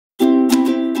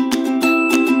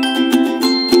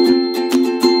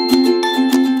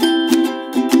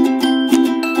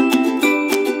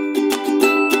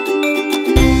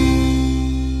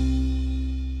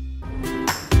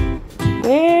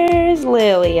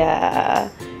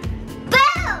Lilia.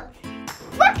 Boom!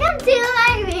 Welcome to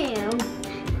my room.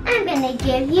 I'm gonna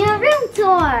give you a room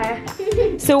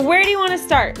tour. So where do you want to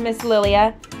start, Miss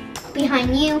Lilia?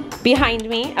 Behind you. Behind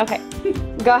me? Okay.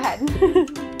 Go ahead.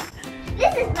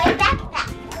 This is my backpack.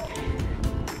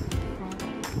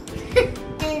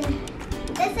 And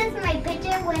this is my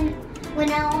picture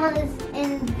when I was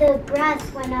in the grass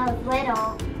when I was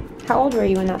little. How old were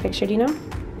you in that picture? Do you know?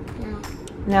 No.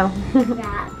 No.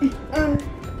 That.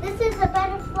 This is a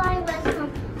butterfly with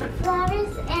some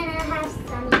flowers and it has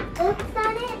some books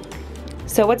on it.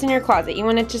 So what's in your closet? You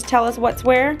want to just tell us what's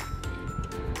where?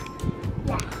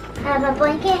 Yeah. I have a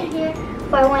blanket here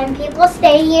for when people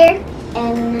stay here.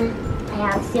 And I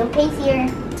have a suitcase here.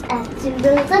 Two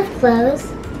rows of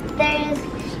clothes. There's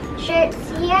shirts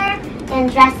here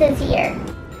and dresses here.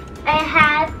 I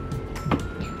have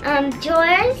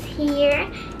drawers here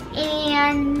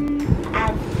and I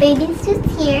have bathing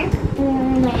suits here.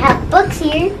 And I have books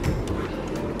here.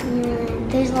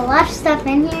 And there's a lot of stuff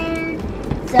in here.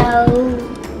 So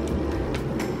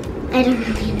I don't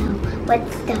really know what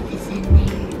stuff is in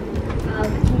there.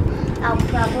 I'll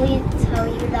probably tell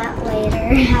you that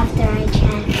later after I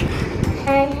check. I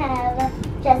have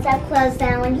dress-up clothes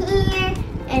down here,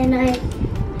 and I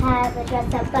have a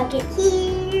dress-up bucket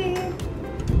here,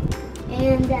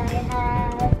 and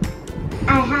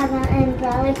I have an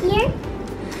umbrella here,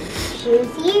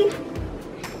 shoes here,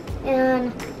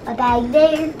 and a bag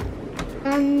there,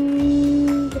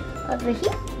 and over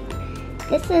here.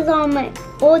 This is all my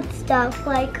old stuff,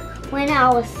 like when I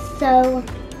was so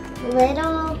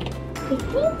little. I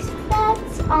think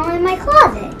that's all in my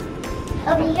closet.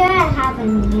 Over here I have a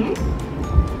mirror.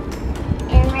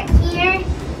 And right here,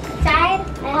 side,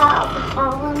 I have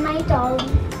all of my dolls.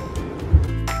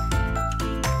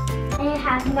 I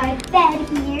have my bed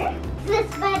here. This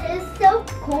bed is so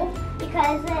cool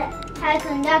because it has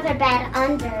another bed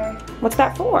under. What's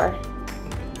that for?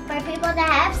 For people that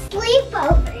have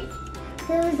sleepovers.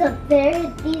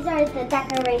 These are the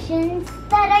decorations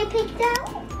that I picked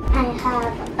out. I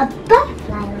have a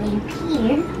butterfly lamp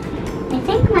here. I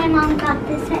think my mom got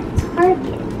this at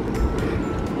Target.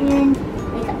 And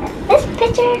I got this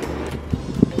picture.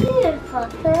 Beautiful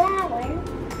flower.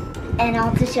 And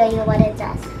I'll just show you what it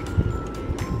does.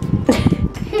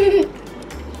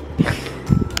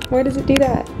 Where does it do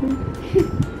that? I'm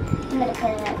going to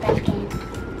put it at that game.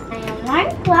 I have an alarm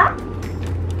clock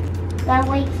that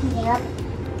wakes me up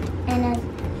and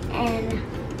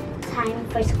time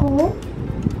for school.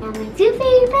 And my tooth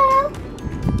fairy bell.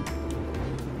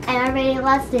 I already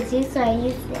lost the tooth, so I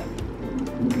used it.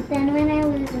 Then when I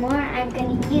lose more, I'm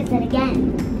going to use it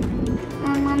again.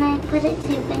 And when I put a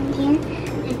tooth in here,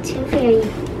 the tooth fairy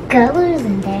goes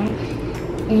in there.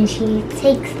 And she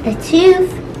takes the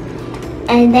tooth,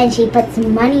 and then she puts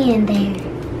money in there.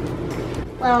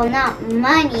 Well, not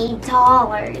money,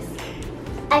 dollars.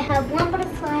 I have one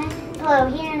butterfly pillow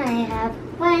here, and I have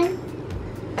one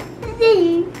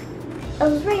there. It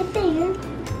was right there.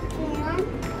 And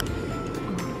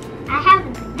I have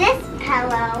this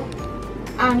pillow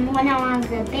when I was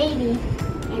a baby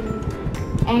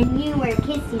and you were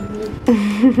kissing me.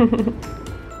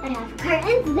 I have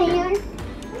curtains there.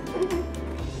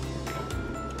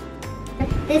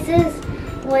 This is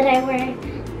what I wear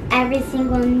every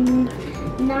single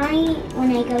night when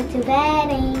I go to bed,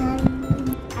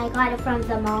 and I got it from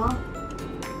the mall.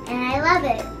 And I love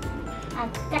it. I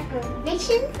have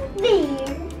decorations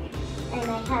there. And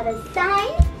I have a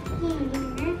sign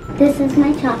here. This is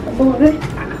my chalkboard.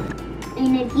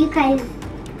 And if you guys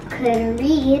could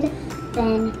read,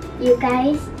 then you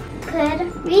guys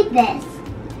could read this.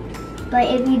 But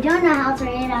if you don't know how to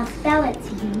read, I'll spell it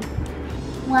to you.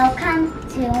 Welcome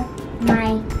to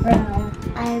my room.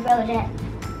 I wrote it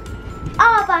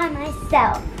all by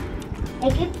myself. I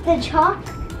get the chalk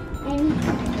and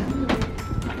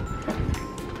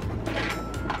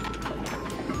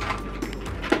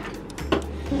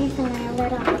here's my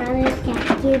little brothers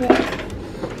can't do this.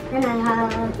 And I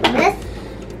have this.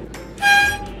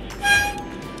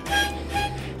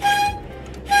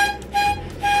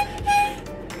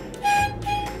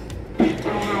 I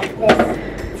have this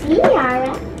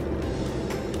tiara.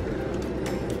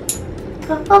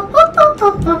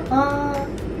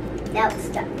 That was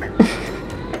stuck.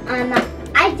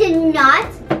 I did not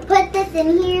put this in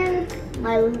here. I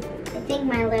think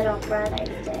my little brothers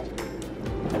did.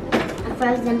 A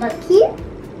frozen book here.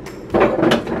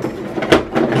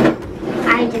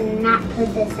 I did not put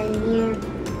this in here,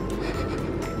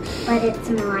 but it's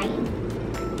mine.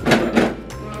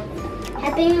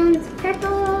 Headbands,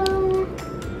 purple,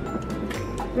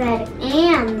 red,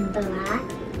 and black.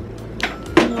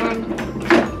 And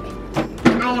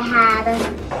I I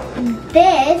have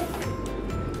this,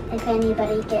 if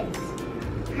anybody gets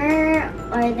hurt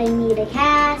or they need a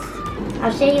cast.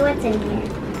 I'll show you what's in here.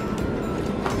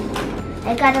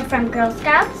 I got it from Girl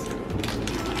Scouts.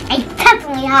 I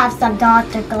definitely have some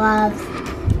doctor gloves.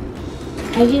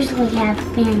 I usually have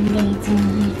Band-Aids in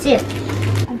here too.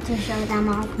 I'm to show them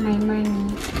off my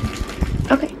money.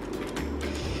 Okay.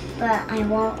 But I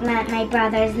won't let my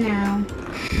brothers know.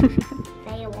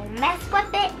 They will mess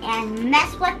with it and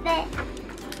mess with it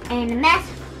and mess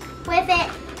with it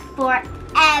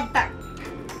forever.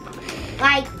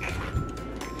 Like,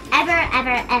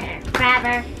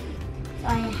 forever. So I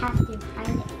have to hide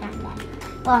it from them.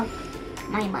 Well,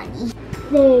 my money.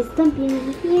 There's something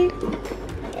in here.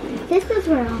 This is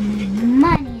where all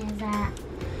my money is at.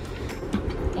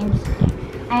 In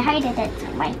here. I hid it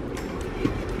somewhere.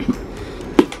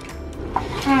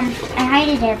 I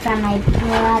hid it from my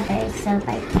brothers so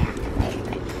they can't play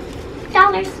with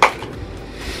dollars.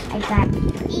 I got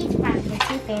these from the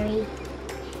Tooth Fairy.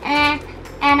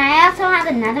 And I also have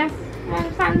another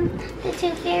one from the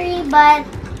Tooth Fairy, but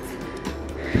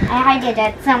I hid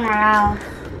it somewhere else.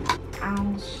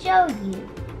 I'll show you.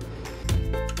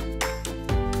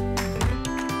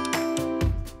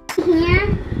 Here,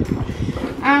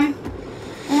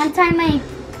 one time my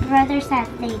brother said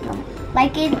they don't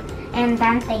like it, and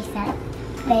then they said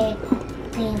they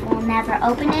will never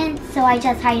open it, so I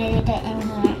just hid it in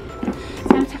here.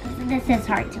 Sometimes this is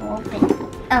hard to open.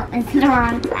 Oh, it's the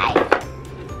wrong side.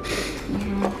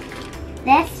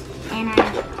 This, and I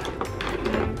have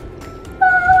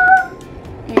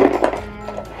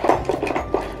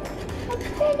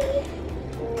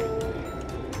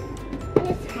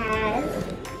this has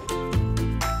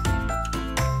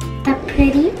a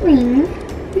pretty ring.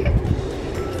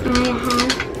 I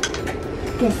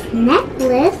have this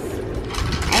necklace.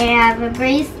 I have a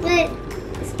bracelet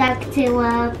stuck to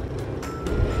a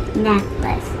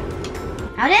necklace.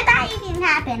 How did that even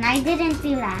happen? I didn't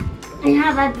do that. I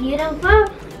have a beautiful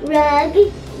rug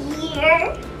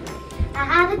here. I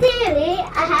have a TV.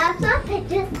 I have some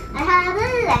pictures. I have a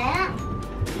lamp.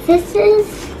 This is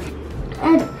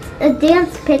a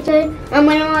dance picture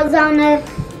when I was on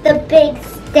the big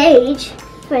stage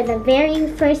for the very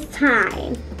first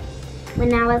time.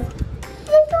 When I was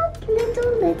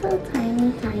little,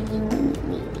 tiny.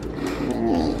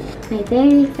 My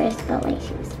very first ballet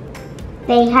shoes.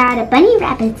 They had a bunny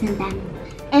rabbits in them.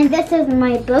 And this is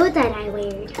my bow that I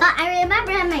wear. I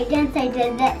remember in my dance I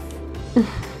did this. And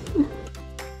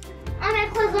my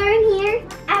clothes are in here.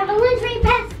 I have a lingerie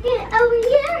basket over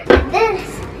here. This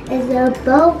is a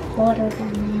bow holder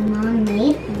that my mom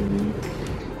made for me.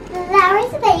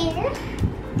 Flowers there.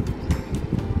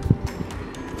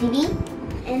 TV.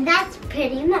 And that's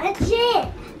pretty much it.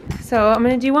 So I'm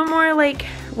gonna do one more like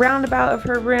roundabout of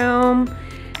her room,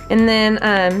 and then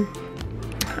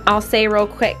I'll say real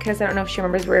quick, because I don't know if she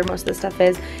remembers where most of the stuff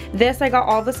is. This, I got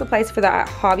all the supplies for that at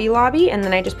Hobby Lobby, and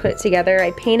then I just put it together.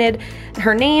 I painted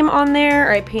her name on there,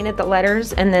 or I painted the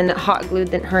letters, and then hot glued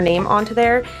her name onto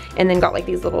there, and then got like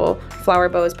these little flower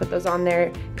bows, put those on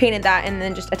there, painted that, and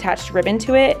then just attached ribbon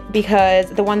to it, because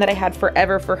the one that I had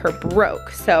forever for her broke.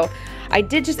 So I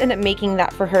did just end up making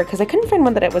that for her, because I couldn't find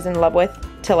one that I was in love with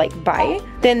to like buy.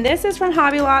 Then this is from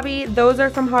Hobby Lobby. Those are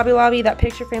from Hobby Lobby. That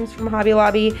picture frame's from Hobby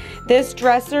Lobby. This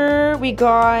dresser we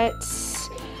got,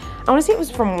 I want to say it was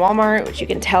from Walmart, which you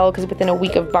can tell because within a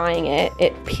week of buying it,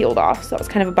 it peeled off, so that was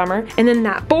kind of a bummer. And then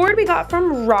that board we got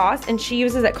from Ross, and she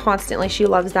uses it constantly. She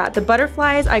loves that. The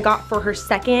butterflies I got for her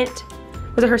second,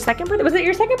 was it her second birthday? Was it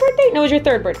your second birthday? No, it was your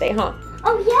third birthday, huh?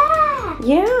 Oh yeah!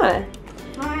 Yeah.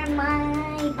 For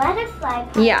my butterfly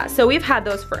party. Yeah, so we've had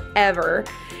those forever,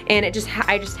 and I just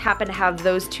happened to have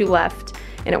those two left,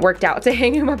 and it worked out to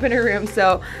hang them up in her room.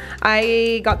 So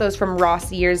I got those from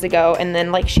Ross years ago, and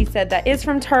then like she said, that is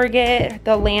from Target,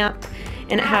 the lamp,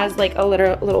 and it has like a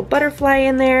little butterfly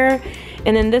in there.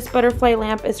 And then this butterfly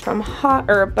lamp is from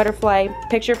butterfly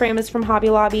picture frame is from Hobby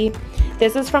Lobby.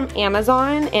 This is from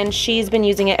Amazon, and she's been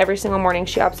using it every single morning.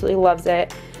 She absolutely loves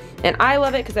it. And I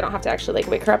love it because I don't have to actually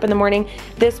like wake her up in the morning.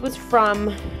 This was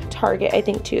from Target, I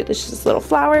think too. This is this little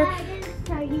flower.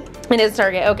 It is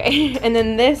Target, okay. And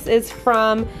then this is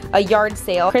from a yard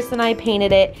sale. Chris and I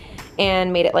painted it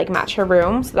and made it like match her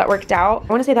room, so that worked out. I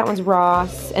want to say that one's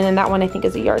Ross, and then that one I think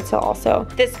is a yard sale also.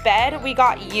 This bed we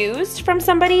got used from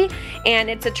somebody, and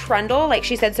it's a trundle, like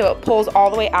she said, so it pulls all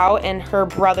the way out, and her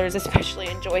brothers especially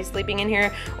enjoy sleeping in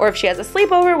here, or if she has a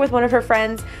sleepover with one of her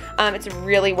friends, it's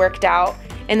really worked out.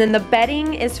 And then the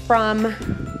bedding is from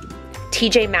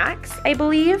TJ Maxx, I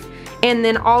believe, And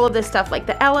then all of this stuff, like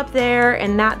the L up there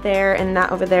and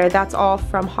that over there, that's all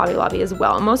from Hobby Lobby as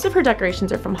well. Most of her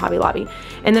decorations are from Hobby Lobby.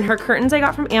 And then her curtains I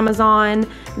got from Amazon.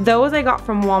 Those I got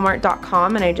from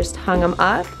Walmart.com and I just hung them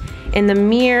up. And the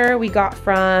mirror we got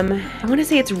from, I wanna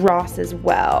say it's Ross as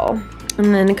well.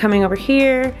 And then coming over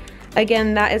here,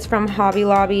 again, that is from Hobby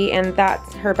Lobby and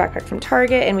that's her backpack from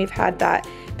Target, and we've had that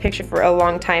picture for a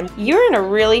long time. You're in a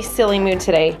really silly mood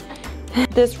today.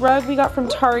 This rug we got from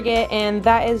Target, and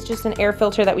that is just an air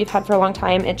filter that we've had for a long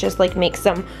time. It just like makes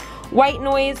some white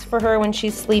noise for her when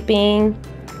she's sleeping.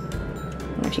 I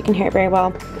don't know if you can hear it very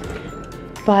well.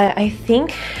 But I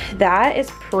think that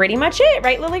is pretty much it,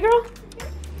 right, Lily girl?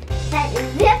 That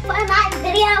is it for my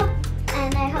video,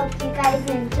 and I hope you guys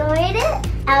enjoyed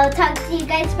it. I'll talk to you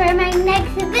guys for my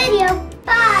next video.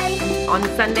 Bye! On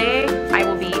Sunday, I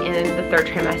will be in the 3rd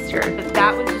trimester. But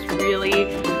that was just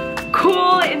really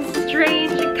cool and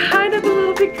strange and kind of a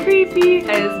little bit creepy,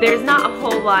 because there's not a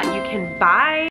whole lot you can buy